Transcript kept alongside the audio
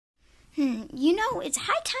You know, it's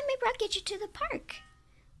high time I brought Gidget to the park.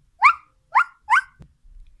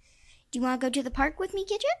 Do you want to go to the park with me,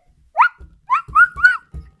 Gidget?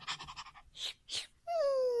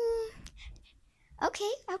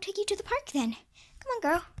 Okay, I'll take you to the park then. Come on,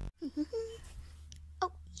 girl.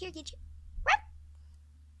 Oh, here, Gidget.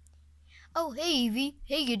 Oh, hey, Eevee.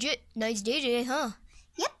 Hey, Gidget. Nice day today, huh?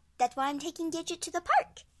 Yep, that's why I'm taking Gidget to the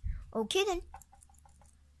park. Okay, then.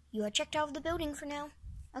 You are checked out of the building for now.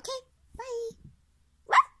 Okay, bye.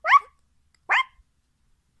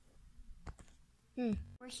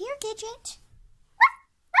 We're here, Gidget.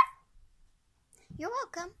 You're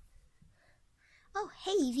welcome. Oh,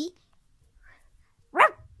 hey, Eevee.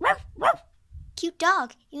 Cute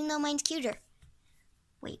dog, even though mine's cuter.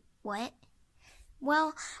 Wait, what?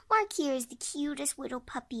 Well, Mark here is the cutest little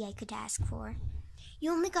puppy I could ask for.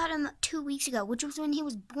 You only got him 2 weeks ago, which was when he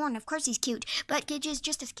was born. Of course he's cute, but Gidget is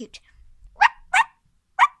just as cute.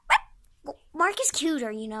 Well, Mark is cuter,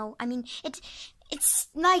 you know. I mean, it's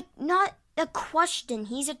like not a question.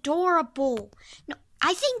 He's adorable. No,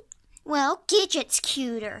 I think, well, Gidget's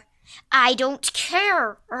cuter. I don't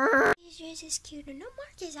care. Yours is cuter. No,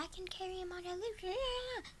 Mark is. I can carry him on a loop.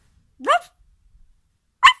 Ruff!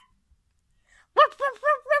 Ruff, ruff,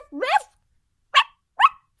 ruff, ruff,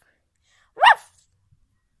 ruff.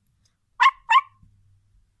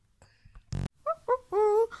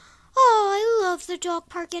 Oh, I love the dog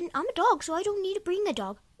park, and I'm a dog, so I don't need to bring the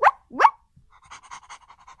dog.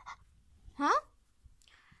 Huh?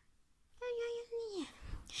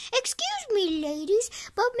 Excuse me, ladies,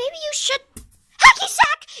 but maybe you should... Hacky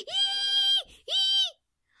sack!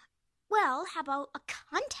 Well, how about a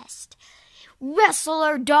contest? Wrestle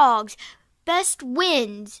our dogs. Best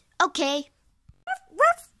wins. Okay.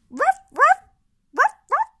 Ruff, ruff, ruff, ruff,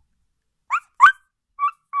 ruff.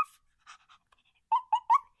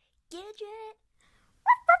 Gidget.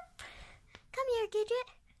 Ruff, ruff. Come here, Gidget.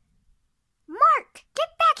 Mark,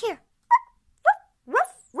 get back here. Ruff,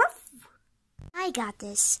 ruff, ruff. I got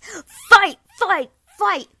this. Fight, fight,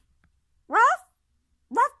 fight. Ruff,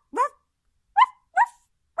 ruff, ruff.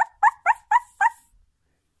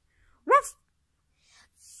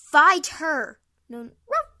 Fight her. No.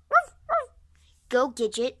 Ruff, ruff, ruff. Go,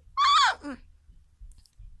 Gidget.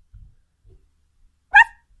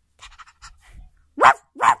 Ruff,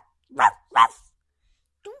 ruff, ruff, ruff.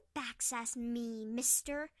 Don't backsass me,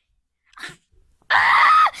 mister. Get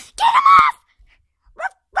him off!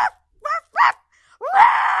 Ruff, ruff, ruff, ruff,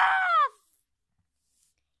 ruff.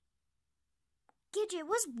 Gidget,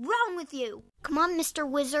 what's wrong with you? Come on, Mr.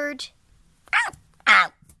 Wizard. Ow,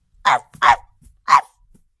 ow, ow, ow.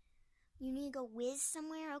 You need to go whiz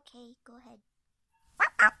somewhere? Okay, go ahead.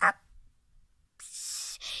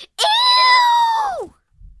 Ew!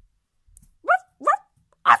 Ruff, ruff,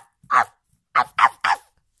 ruff, ruff, ruff, ruff, ruff.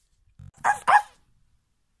 Ruff, ruff.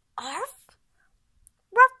 Arf?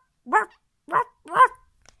 Ruff, ruff, ruff, ruff.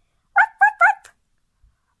 Ruff, ruff, ruff.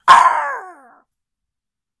 Arf!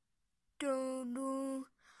 Dun-dun.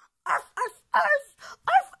 Arf, arf, arf.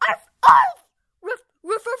 Arf, arf, arf. Ruff,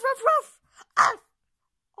 ruff, ruff, ruff, ruff. Arf.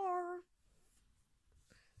 Arf.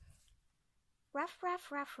 Ruff,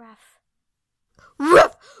 ruff, ruff, ruff.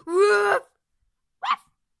 Ruff, ruff. Ruff,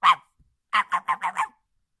 ruff.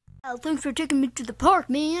 Oh, thanks for taking me to the park,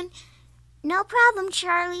 man. No problem,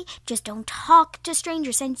 Charlie. Just don't talk to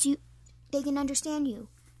strangers since they can understand you.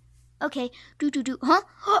 Okay, do, huh?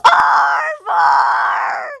 Arf,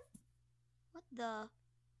 arf. What the?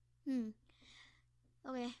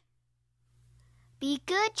 Okay. Be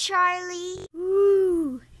good, Charlie.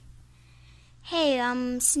 Woo. Hey,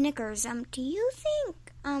 Snickers, do you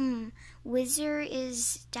think, Wizard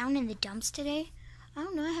is down in the dumps today? I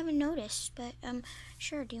don't know, I haven't noticed, but,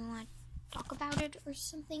 sure, do you want to talk about it or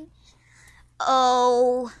something?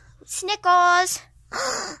 Oh, Snickers!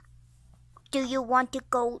 Do you want to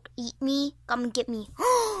go eat me? Come and get me.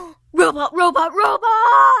 Robot, robot,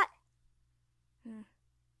 robot!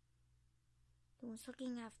 He was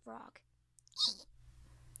looking at a frog.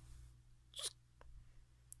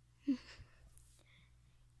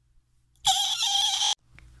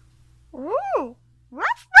 Ooh,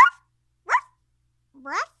 ruff, ruff, ruff,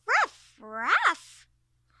 ruff, ruff, ruff.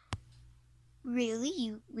 Really?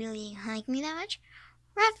 You really like me that much?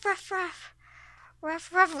 Ruff, ruff, ruff,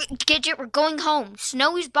 ruff, ruff. Gidget, we're going home.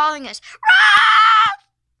 Snowy's bothering us. Ruff!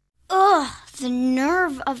 Ugh, the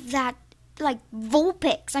nerve of that,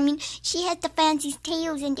 Vulpix. I mean, she has the fancy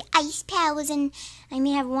tails and the ice powers, and I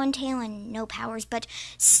may have one tail and no powers, but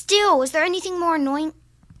still, is there anything more annoying?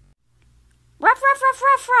 Ruff, ruff, ruff,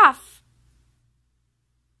 ruff, ruff.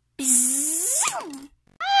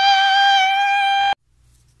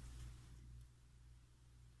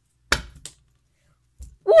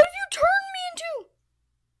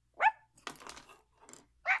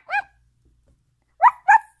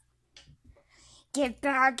 Get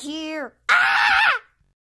back here. Ah!